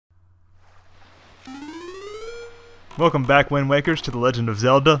Welcome back, Wind Wakers, to the Legend of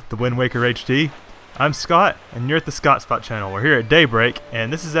Zelda, the Wind Waker HD. I'm Scott, and you're at the TheScottSpot channel. We're here at daybreak,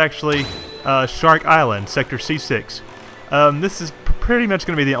 and this is actually Shark Island, Sector C6. This is pretty much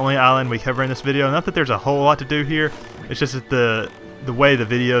going to be the only island we cover in this video. Not that there's a whole lot to do here. It's just that the way the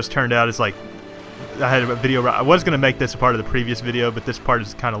videos turned out is like, I had a video. I was going to make this a part of the previous video, but this part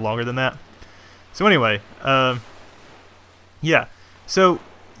is kind of longer than that. So anyway, yeah. So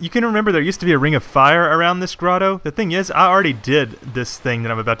you can remember there used to be a ring of fire around this grotto. The thing is, I already did this thing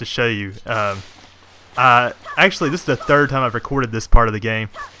that I'm about to show you. Actually, this is the third time I've recorded this part of the game,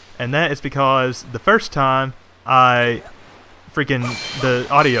 and that is because the first time the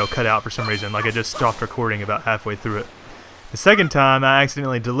audio cut out for some reason, like I just stopped recording about halfway through it. The second time, I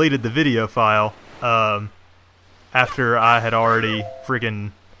accidentally deleted the video file after I had already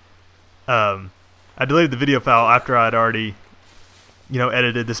I deleted the video file after I had already,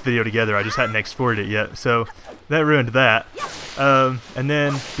 edited this video together. I just hadn't exported it yet, so that ruined that. And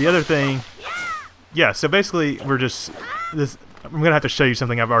then the other thing, yeah. So basically, I'm gonna have to show you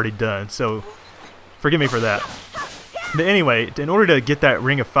something I've already done. So forgive me for that. But anyway, in order to get that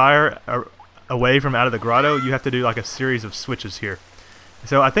ring of fire away from out of the grotto, you have to do like a series of switches here.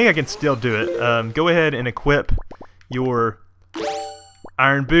 So I think I can still do it. Go ahead and equip your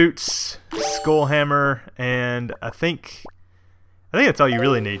iron boots, skull hammer, and I think that's all you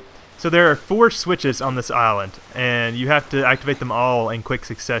really need. So there are 4 switches on this island, and you have to activate them all in quick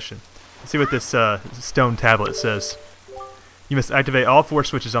succession. Let's see what this stone tablet says. You must activate all 4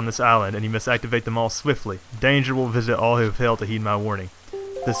 switches on this island, and you must activate them all swiftly. Danger will visit all who fail to heed my warning.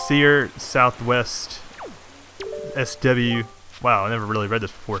 The Seer, Southwest, SW... Wow, I never really read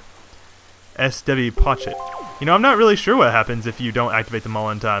this before. SW Potchet. I'm not really sure what happens if you don't activate them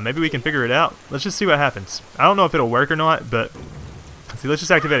all in time. Maybe we can figure it out. Let's just see what happens. I don't know if it'll work or not, but... Let's see, let's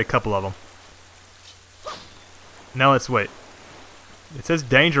just activate a couple of them. Now let's wait. It says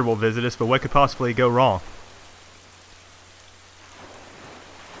danger will visit us, but what could possibly go wrong?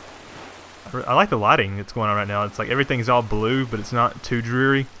 I like the lighting that's going on right now. It's like everything's all blue, but it's not too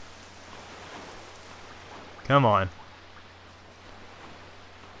dreary. Come on.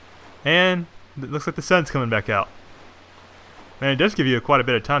 And it looks like the sun's coming back out. Man, it does give you quite a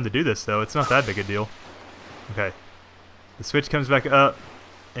bit of time to do this, though. It's not that big a deal. Okay. The switch comes back up,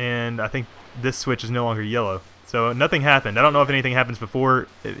 and I think this switch is no longer yellow. So nothing happened. I don't know if anything happens before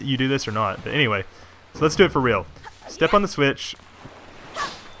you do this or not. But anyway, so let's do it for real. Step on the switch.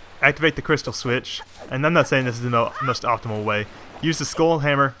 Activate the crystal switch. And I'm not saying this is the most optimal way. Use the skull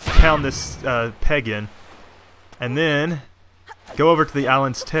hammer, pound this peg in, and then go over to the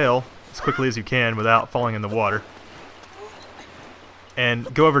island's tail as quickly as you can without falling in the water.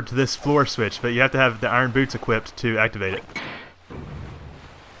 And go over to this floor switch, but you have to have the iron boots equipped to activate it.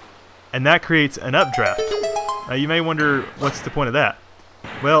 And that creates an updraft. You may wonder, what's the point of that?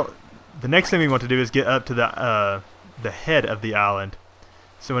 Well, the next thing we want to do is get up to the head of the island.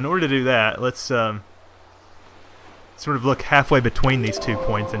 So in order to do that, let's sort of look halfway between these 2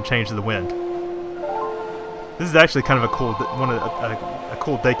 points and change the wind. This is actually kind of a cool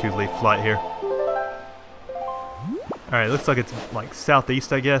cool Deku Leaf flight here. All right, looks like it's like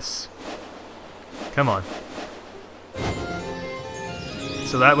southeast, I guess. Come on.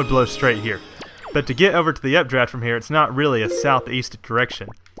 So that would blow straight here. But to get over to the updraft from here, it's not really a southeast direction.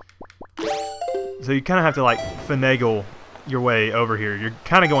 So you kind of have to like finagle your way over here. You're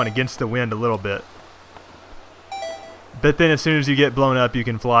kind of going against the wind a little bit. But then as soon as you get blown up, you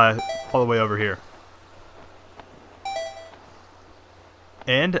can fly all the way over here.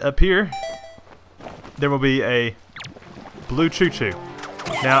 And up here, there will be a Blue ChuChu.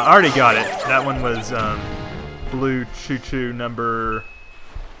 Now, I already got it. That one was Blue ChuChu number...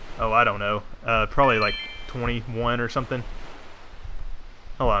 Oh, I don't know. Probably like 21 or something.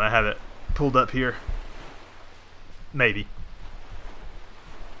 Hold on, I have it pulled up here. Maybe.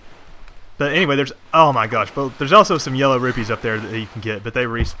 But anyway, oh my gosh, but there's also some yellow rupees up there that you can get, but they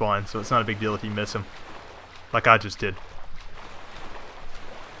respawn, so it's not a big deal if you miss them. Like I just did.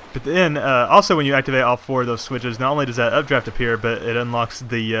 But then, also when you activate all 4 of those switches, not only does that updraft appear, but it unlocks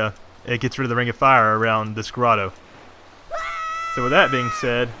it gets rid of the ring of fire around this grotto. So with that being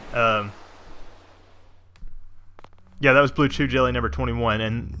said, yeah, that was Blue Chu Jelly number 21,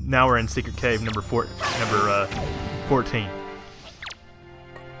 and now we're in Secret Cave number 14.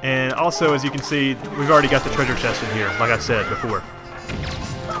 And also, as you can see, we've already got the treasure chest in here, like I said before.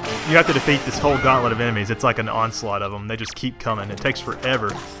 You have to defeat this whole gauntlet of enemies. It's like an onslaught of them. They just keep coming. It takes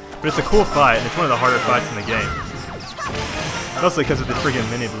forever. But it's a cool fight, and it's one of the harder fights in the game. Mostly because of the friggin'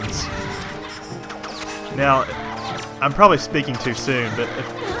 mini-boots. Now, I'm probably speaking too soon, but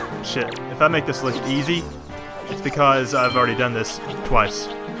Shit. If I make this look easy, it's because I've already done this twice.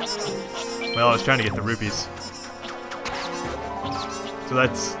 Well, I was trying to get the rupees. So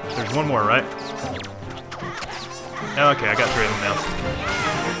there's one more, right? Okay, I got 3 of them now.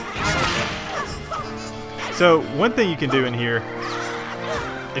 So, one thing you can do in here,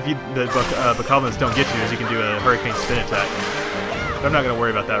 if the bokoblins don't get you, is you can do a hurricane spin attack. But I'm not going to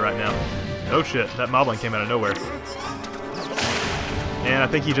worry about that right now. Oh shit, that moblin came out of nowhere. And I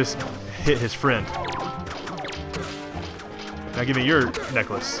think he just hit his friend. Now give me your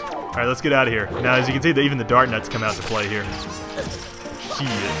necklace. Alright, let's get out of here. Now, as you can see, even the dart nuts come out to play here. Shit.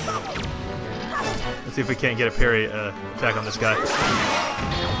 Let's see if we can't get a parry attack on this guy.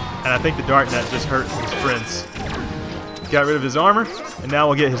 And I think the dart nut just hurt his friends. Got rid of his armor, and now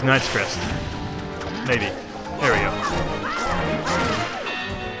we'll get his Knight's Crest. Maybe. There we go.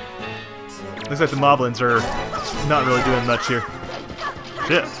 Looks like the moblins are not really doing much here.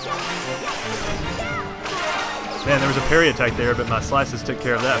 Shit. Man, there was a parry attack there, but my slices took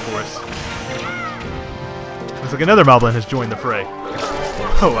care of that for us. Looks like another moblin has joined the fray.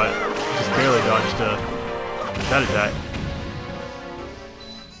 Oh, I just barely dodged that attack.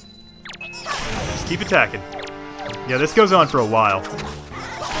 Just keep attacking. Yeah, this goes on for a while. It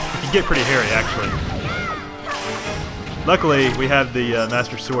can get pretty hairy, actually. Luckily, we have the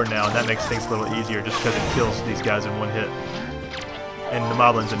Master Sword now, and that makes things a little easier just because it kills these guys in one hit. And the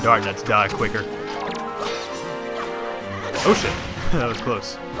moblins and dart nuts die quicker. Oh shit, that was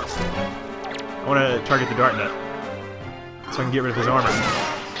close. I want to target the dart nut so I can get rid of his armor.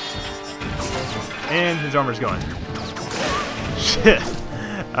 And his armor's gone. Shit.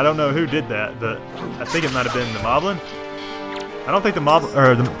 I don't know who did that, but I think it might have been the moblin. I don't think the moblin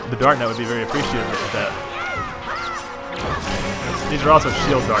or the dart nut would be very appreciative of that. These are also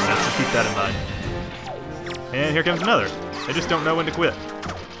shield dart nuts, so keep that in mind. And here comes another. They just don't know when to quit.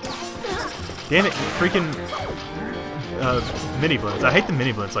 Damn it, freaking mini blends. I hate the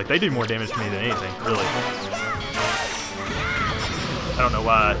mini blends. Like, they do more damage to me than anything, really. I don't know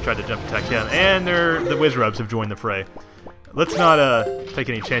why I tried to jump attack him. And the Wizrubs have joined the fray. Let's not take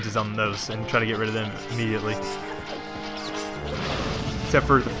any chances on those and try to get rid of them immediately. Except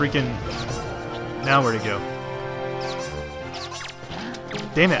for the freaking... Now where to go?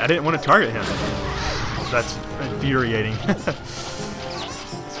 Damn it, I didn't want to target him. That's infuriating.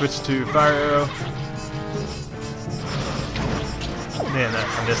 Switch to fire arrow. Man,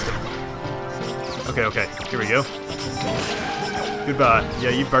 I missed him. Okay, here we go. Goodbye.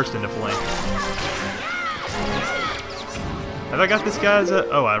 Yeah, you burst into flame. Have I got this guy's...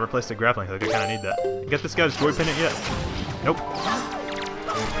 oh, I replaced the grappling hook. I kind of need that. Got this guy's joy pendant yet? Nope.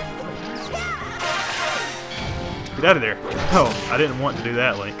 Get out of there. Oh, I didn't want to do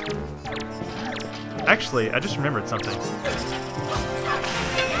that, Link. Actually, I just remembered something.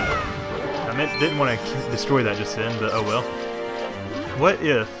 I didn't want to destroy that just then, but oh well. What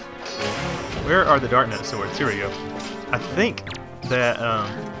if... Where are the Dark Nut swords? Here we go. I think that,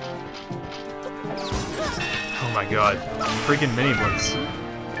 oh my god. Freaking mini blunts.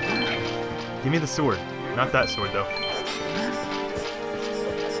 Give me the sword. Not that sword, though.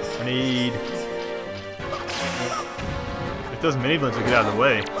 I need... If those mini blunts would get out of the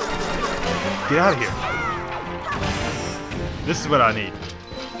way... Get out of here. This is what I need.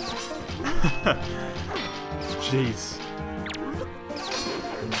 Jeez.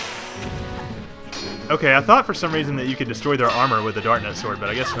 Okay, I thought for some reason that you could destroy their armor with the Dark Nut sword, but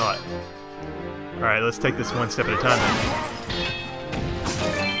I guess not. Alright, let's take this one step at a time then.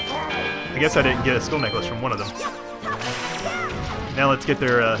 I guess I didn't get a skull necklace from one of them. Now let's get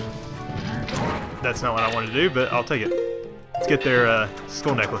their, that's not what I wanted to do, but I'll take it. Let's get their,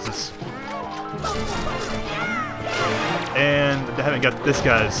 skull necklaces. And I haven't got this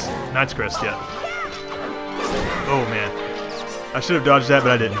guy's Knight's Crest yet. Oh man. I should have dodged that,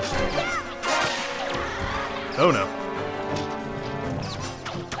 but I didn't. Oh no.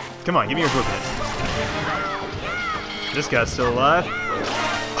 Come on, give me your book. This guy's still alive.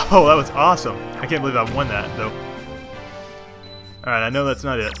 Oh, that was awesome. I can't believe I won that, though. Alright, I know that's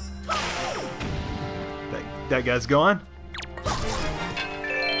not it. That guy's gone.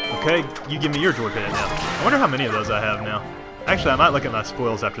 Okay, you give me your joy pendant now. I wonder how many of those I have now. Actually, I might look at my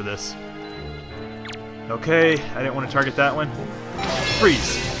spoils after this. Okay, I didn't want to target that one.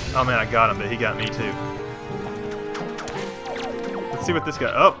 Freeze! Oh man, I got him, but he got me too. Let's see what this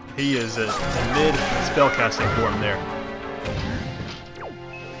guy... Oh, he is in mid-spellcasting form there.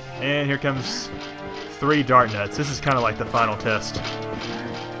 And here comes 3 Dart Nuts. This is kind of like the final test.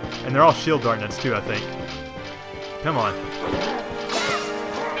 And they're all shield Dart Nuts too, I think. Come on.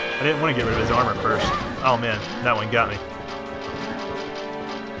 I didn't want to get rid of his armor first. Oh man, that one got me.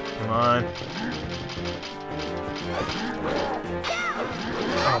 Come on.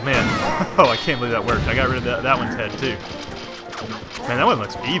 Oh, man. Oh, I can't believe that worked. I got rid of that one's head, too. Man, that one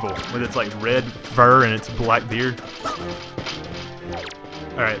looks evil with its, like, red fur and its black beard.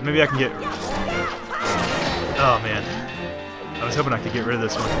 Alright, maybe I can get... Oh, man. I was hoping I could get rid of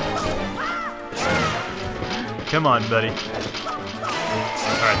this one. Come on, buddy.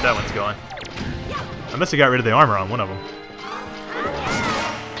 Alright, that one's gone. I must have got rid of the armor on one of them.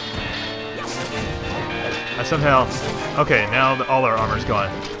 I somehow... Okay, now all our armor's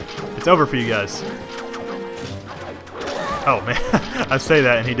gone. It's over for you guys. Oh, man. I say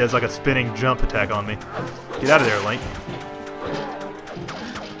that and he does like a spinning jump attack on me. Get out of there, Link.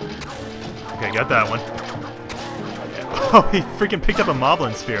 Okay, got that one. Oh, he freaking picked up a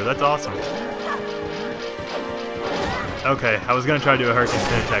Moblin Spear. That's awesome. Okay, I was going to try to do a Hurricane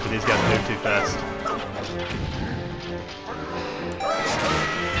Spin attack, but these guys move too fast.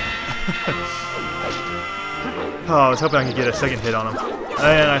 Oh, I was hoping I could get a second hit on him.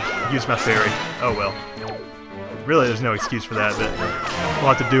 And I used my fairy. Oh well. Really, there's no excuse for that, but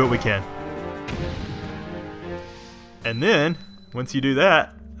we'll have to do what we can. And then, once you do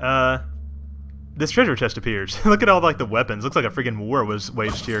that, this treasure chest appears. Look at all like the weapons. Looks like a freaking war was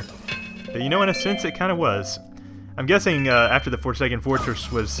waged here. But you know, in a sense, it kind of was. I'm guessing after the Forsaken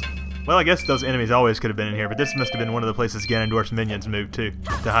Fortress was... Well, I guess those enemies always could have been in here, but this must have been one of the places Ganondorf's minions moved to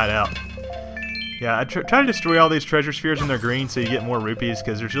hide out. Yeah, I try to destroy all these treasure spheres when they're green so you get more rupees,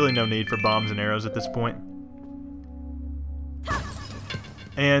 because there's really no need for bombs and arrows at this point.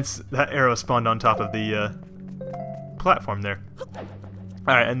 And that arrow spawned on top of the platform there.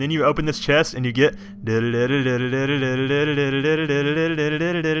 Alright, and then you open this chest and you get...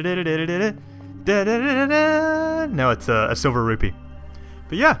 Now it's a silver rupee.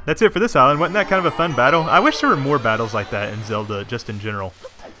 But yeah, that's it for this island. Wasn't that kind of a fun battle? I wish there were more battles like that in Zelda, just in general.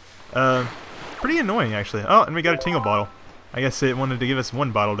 Pretty annoying, actually. Oh, and we got a tingle bottle. I guess it wanted to give us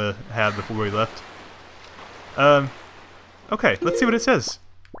one bottle to have before we left. Okay, let's see what it says.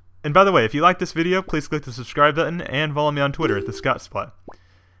 And by the way, if you like this video, please click the subscribe button and follow me on Twitter at TheScottSpot.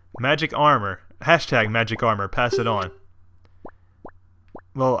 Magic armor. Hashtag magic armor. Pass it on.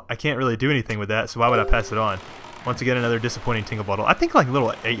 Well, I can't really do anything with that, so why would I pass it on? Once again, another disappointing tingle bottle. I think like little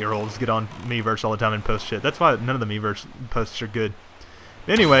 8-year-olds get on Miiverse all the time and post shit. That's why none of the Miiverse posts are good.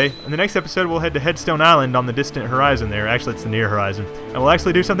 Anyway, in the next episode, we'll head to Headstone Island on the distant horizon there. Actually, it's the near horizon. And we'll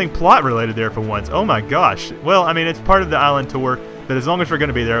actually do something plot-related there for once. Oh my gosh. Well, I mean, it's part of the island tour, but as long as we're going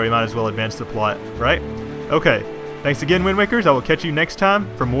to be there, we might as well advance the plot, right? Okay. Thanks again, Wind Wakers. I will catch you next time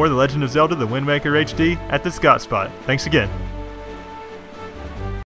for more The Legend of Zelda: The Wind Waker HD at TheScottSpot. Thanks again.